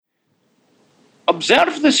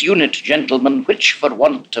Observe this unit, gentlemen, which, for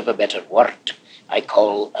want of a better word, I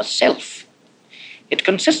call a self. It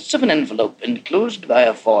consists of an envelope enclosed by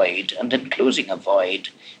a void and enclosing a void,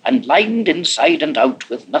 and lined inside and out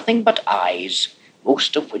with nothing but eyes,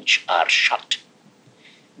 most of which are shut.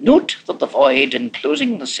 Note that the void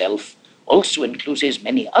enclosing the self also encloses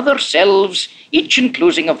many other selves, each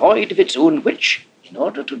enclosing a void of its own, which, in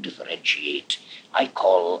order to differentiate, I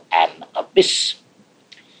call an abyss.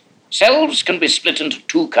 Selves can be split into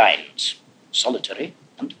two kinds, solitary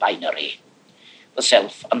and binary. The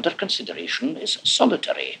self under consideration is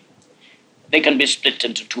solitary. They can be split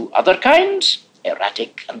into two other kinds,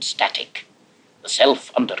 erratic and static. The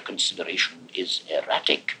self under consideration is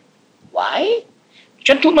erratic. Why?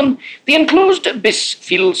 Gentlemen, the enclosed abyss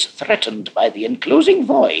feels threatened by the enclosing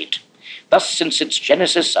void. Thus, since its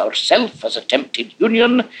genesis, our self has attempted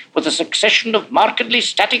union with a succession of markedly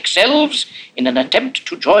static selves in an attempt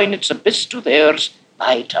to join its abyss to theirs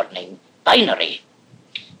by turning binary.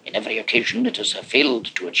 In every occasion, it has failed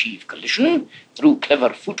to achieve collision through clever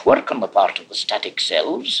footwork on the part of the static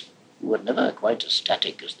selves, who were never quite as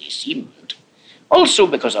static as they seemed. Also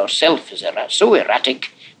because our self is so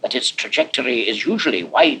erratic that its trajectory is usually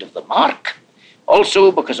wide of the mark.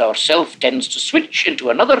 Also because our self tends to switch into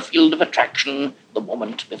another field of attraction the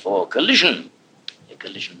moment before collision. The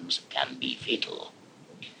collisions can be fatal.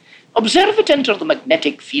 Observe it enter the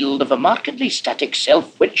magnetic field of a markedly static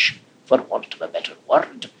self which, for want of a better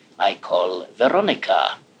word, I call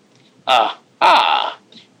Veronica.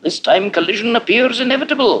 This time collision appears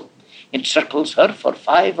inevitable. It circles her for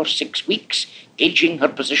 5 or 6 weeks, gauging her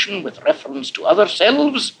position with reference to other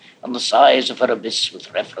selves and the size of her abyss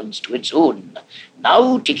with reference to its own.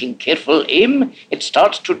 Now, taking careful aim, it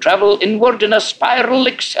starts to travel inward in a spiral,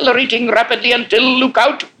 accelerating rapidly until, look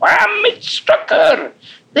out, wham, it struck her.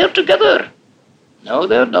 They're together. No,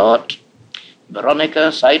 they're not.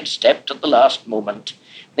 Veronica sidestepped at the last moment.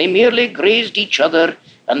 They merely grazed each other,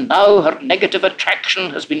 and now her negative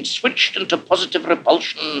attraction has been switched into positive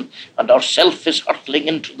repulsion, and our self is hurtling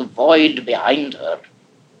into the void behind her.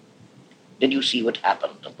 Did you see what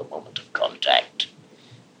happened at the moment of contact?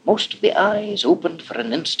 Most of the eyes opened for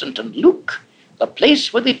an instant, and look, the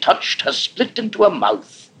place where they touched has split into a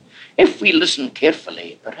mouth. If we listen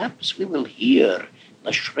carefully, perhaps we will hear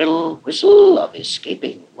the shrill whistle of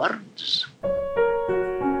escaping words.